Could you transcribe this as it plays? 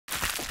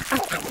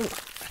My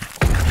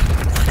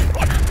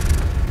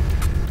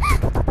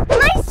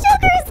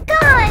sugar's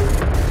gone!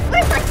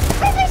 Where's my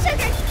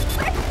sugar?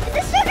 Where is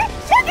the sugar?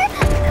 Sugar!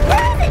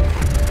 Where is it?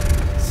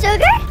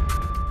 Sugar?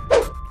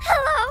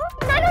 Hello?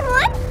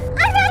 911?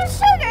 I'm out of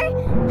sugar!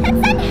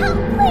 Send help,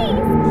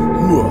 please!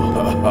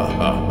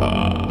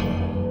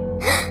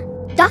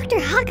 Dr.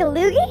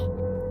 Hakalugi?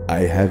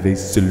 I have a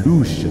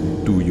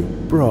solution to your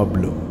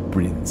problem,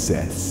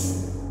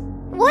 Princess.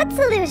 What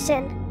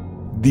solution?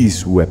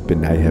 This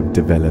weapon I have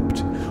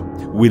developed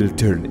will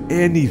turn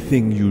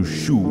anything you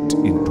shoot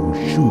into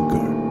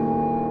sugar.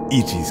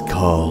 It is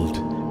called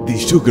the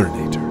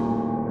Sugarnator.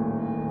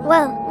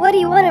 Well, what do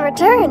you want in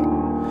return?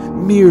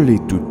 Merely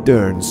to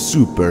turn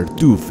Super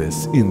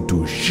Doofus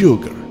into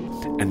sugar,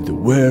 and the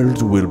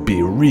world will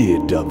be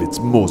rid of its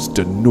most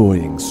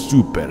annoying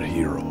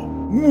superhero.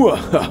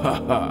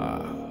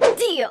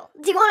 Deal.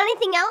 Do you want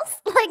anything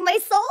else? Like my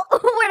soul?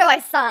 Where do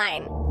I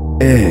sign?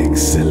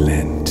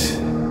 Excellent.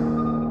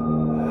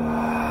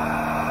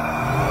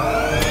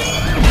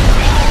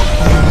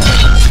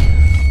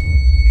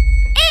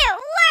 It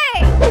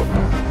worked!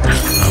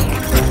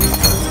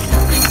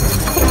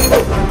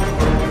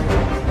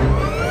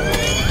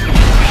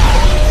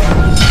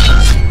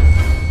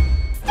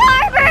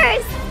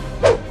 Starburst!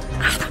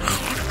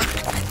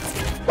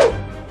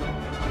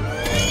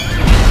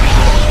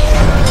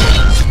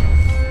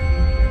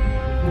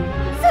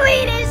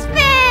 Swedish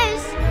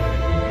fish!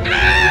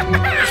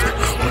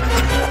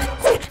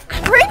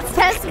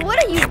 Princess, what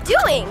are you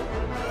doing?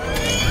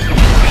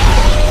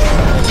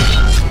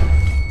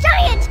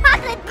 Giant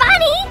chocolate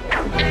bunny!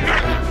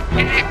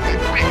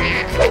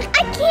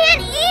 I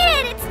can't eat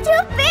it! It's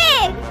too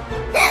big!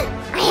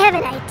 I have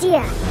an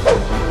idea.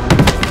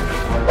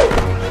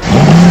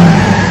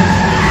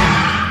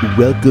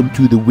 Welcome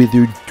to the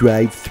Withered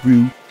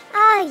drive-thru.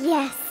 Ah,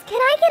 yes. Can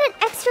I get an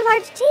extra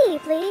large tea,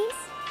 please?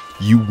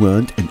 You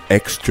want an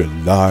extra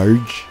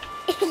large?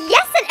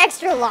 Yes, an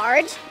extra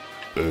large.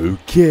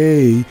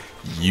 Okay,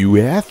 you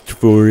asked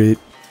for it.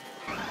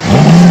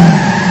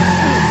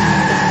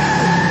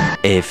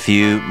 A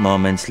few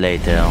moments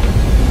later.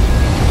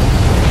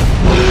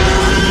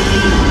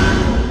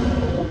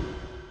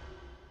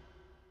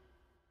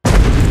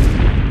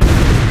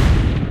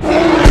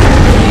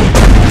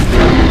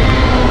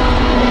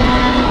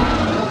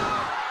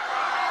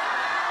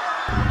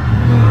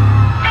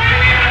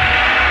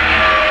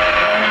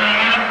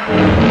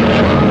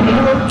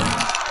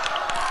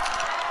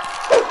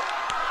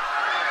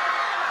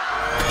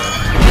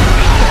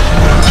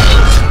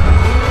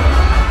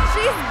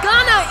 She's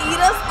gonna eat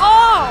us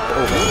all!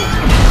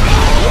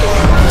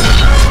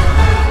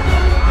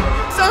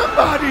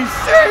 Somebody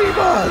save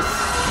us!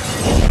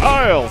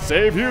 I'll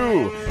save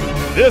you!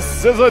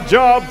 This is a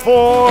job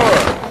for...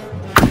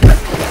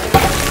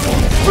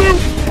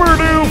 Super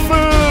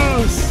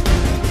Doofus!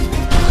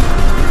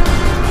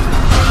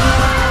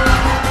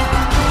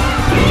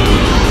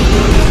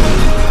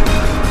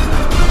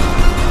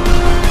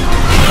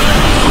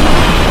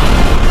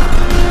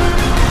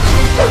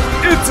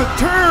 It's a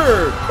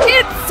turd!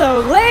 It's so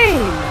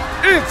lame!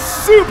 It's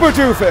Super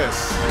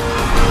Doofus!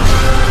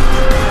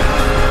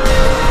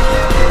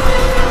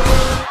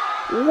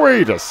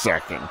 Wait a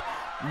second.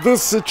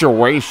 This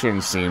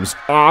situation seems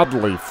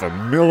oddly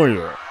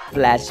familiar.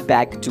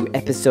 Flashback to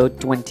episode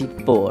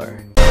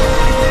 24.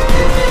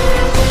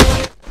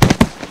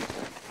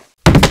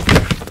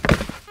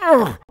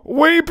 Ugh,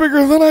 way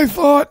bigger than I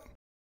thought.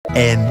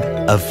 End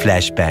of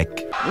flashback.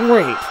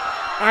 Wait,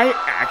 I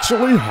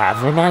actually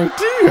have an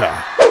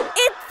idea.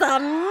 It's a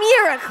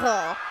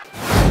miracle!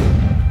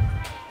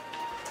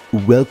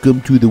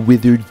 Welcome to the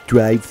Withered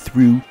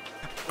drive-thru.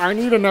 I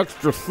need an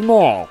extra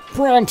small,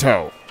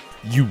 pronto.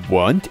 You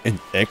want an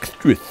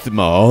extra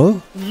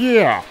small?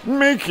 Yeah,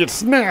 make it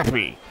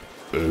snappy.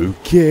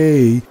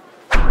 Okay.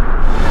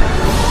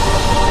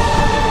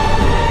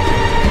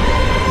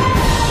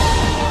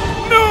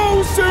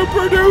 No,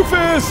 Super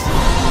Doofus!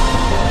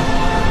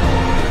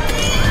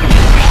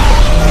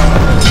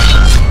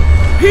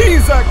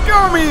 He's a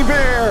gummy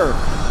bear!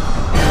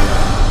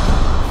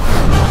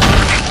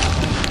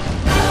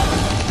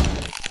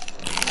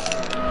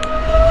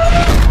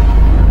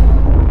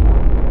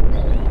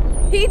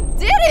 He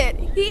did it!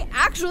 He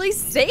actually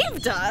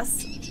saved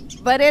us!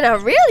 But in a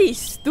really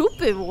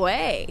stupid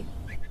way.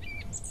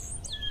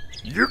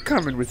 You're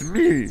coming with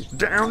me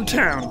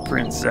downtown,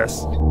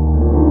 Princess.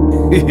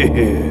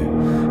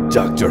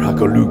 Dr.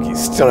 Hakalugi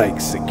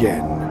strikes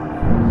again.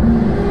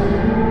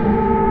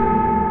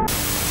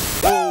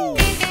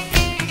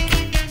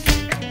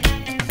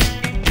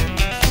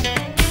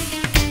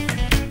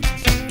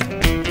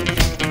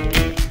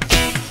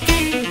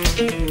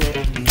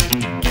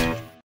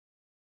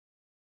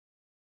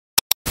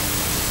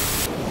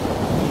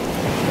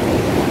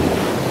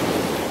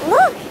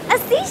 Look, a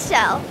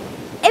seashell.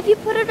 If you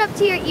put it up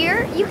to your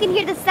ear, you can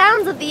hear the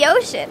sounds of the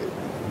ocean.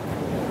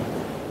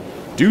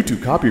 Due to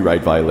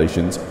copyright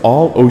violations,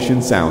 all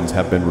ocean sounds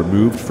have been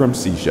removed from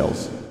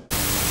seashells.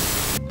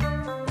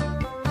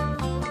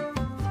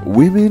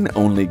 Women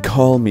only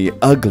call me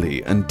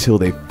ugly until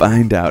they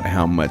find out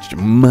how much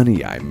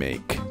money I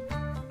make.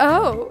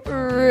 Oh,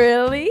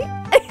 really?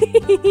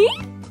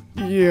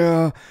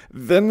 Yeah,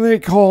 then they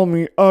call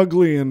me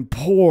ugly and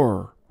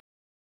poor.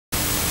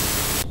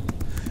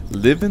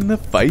 Living the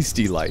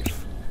feisty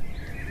life.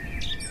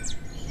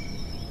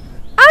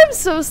 I'm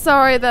so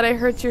sorry that I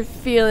hurt your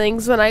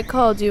feelings when I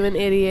called you an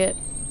idiot.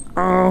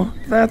 Oh,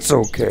 that's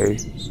okay.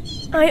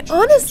 I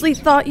honestly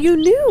thought you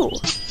knew.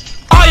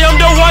 I am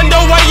the one, the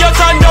way your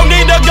son don't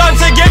need a gun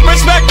to get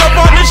respect up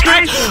on the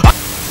street.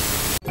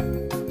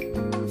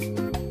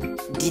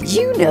 Did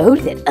you know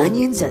that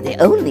onions are the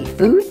only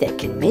food that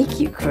can make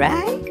you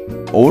cry?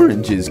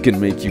 Oranges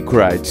can make you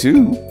cry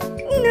too.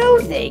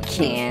 No, they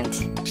can't.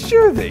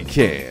 Sure they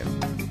can.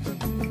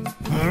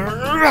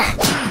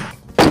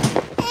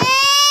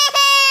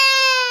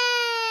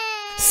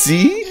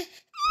 See?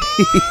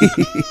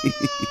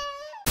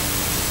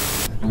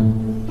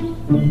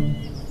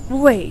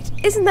 Wait,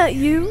 isn't that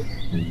you?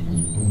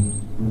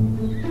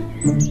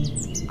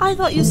 I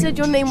thought you said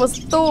your name was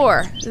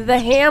Thor, the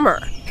hammer.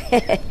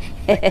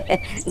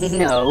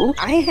 No,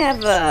 I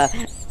have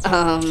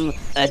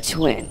a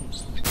twin.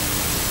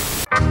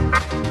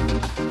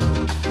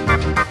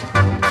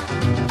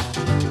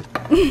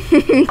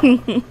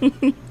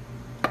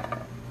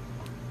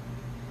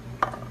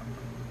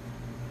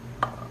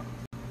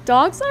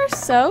 Dogs are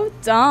so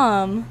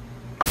dumb.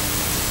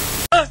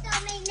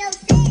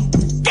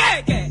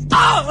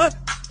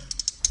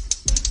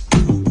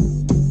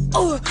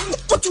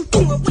 What you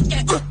doing with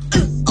that?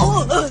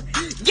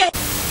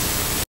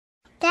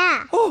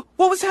 Dad. Oh,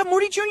 what was that,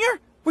 Morty Jr.?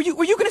 Were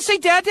you gonna say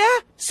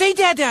Dada? Say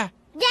Dada.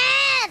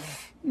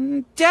 Death!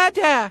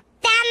 Dada.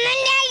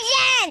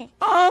 Domination!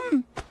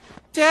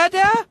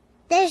 Dada?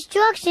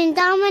 Destruction,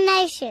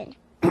 domination.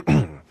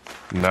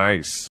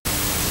 Nice.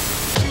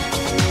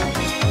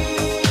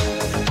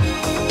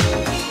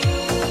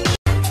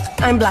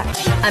 I'm black.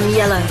 I'm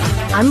yellow.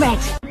 I'm red.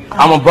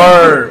 I'm a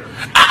bird.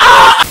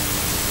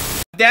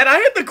 Dad, I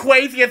had the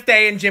craziest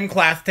day in gym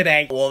class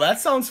today. Well, that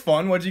sounds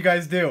fun. What'd you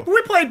guys do?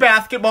 We played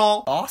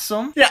basketball.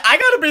 Awesome. Yeah, I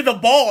gotta be the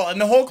ball, and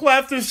the whole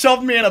class just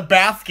shoved me in a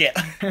basket.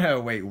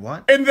 Wait,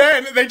 what? And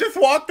then they just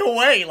walked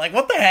away. Like,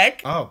 what the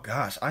heck? Oh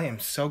gosh, I am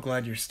so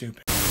glad you're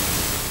stupid.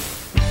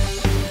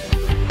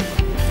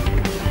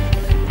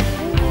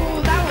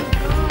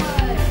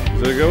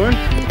 Is it a good one?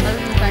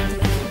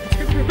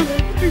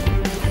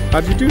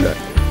 How'd you do that? I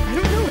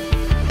don't know.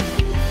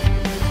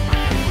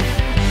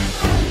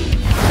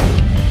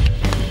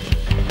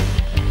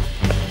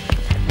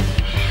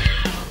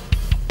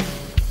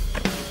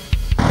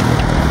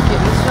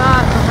 Give me a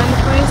shot behind the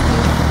Feisty.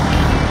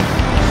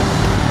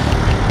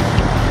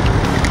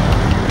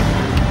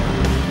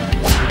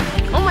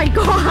 Oh my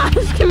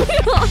gosh,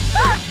 Camille!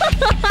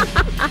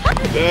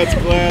 That's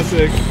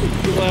classic.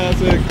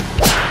 Classic.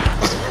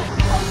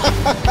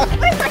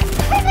 Where's my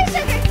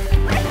sugar?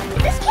 Where's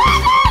this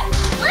candy?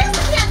 Where's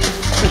the candy?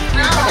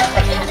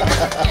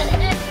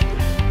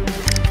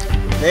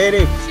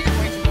 Lady.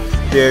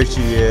 There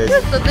she is.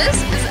 So this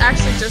is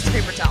actually just a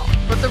paper towel,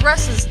 but the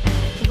rest is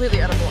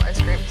completely edible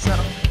ice cream, so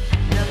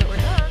now that we're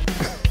done.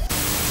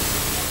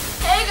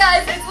 Hey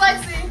guys, it's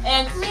Lexi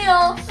and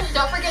Camille.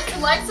 Don't forget to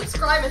like,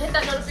 subscribe, and hit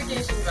that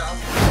notification bell.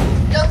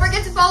 Don't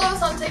forget to follow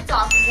us on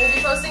TikTok. We'll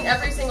be posting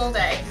every single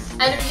day.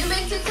 And if you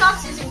make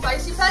TikToks using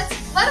Feisty Pets,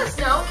 let us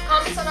know.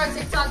 Comments on our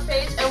TikTok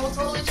page, and we'll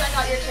totally check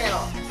out your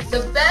channel.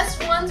 The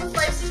best ones with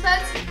Feisty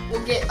Pets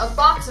will get a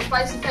box of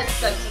Feisty Pets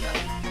sent to them.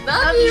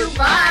 Love you,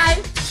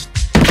 bye!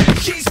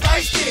 She's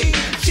feisty.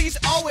 She's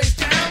always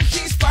down.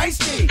 She's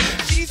feisty.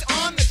 She's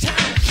on the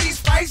town. She's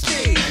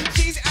feisty.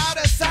 She's out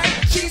of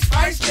sight. She's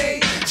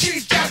feisty.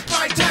 She's just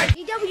my type.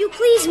 DW,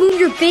 please move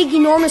your big,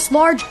 enormous,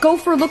 large,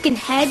 gopher-looking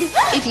head.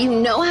 If you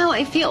know how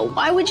I feel,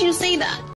 why would you say that?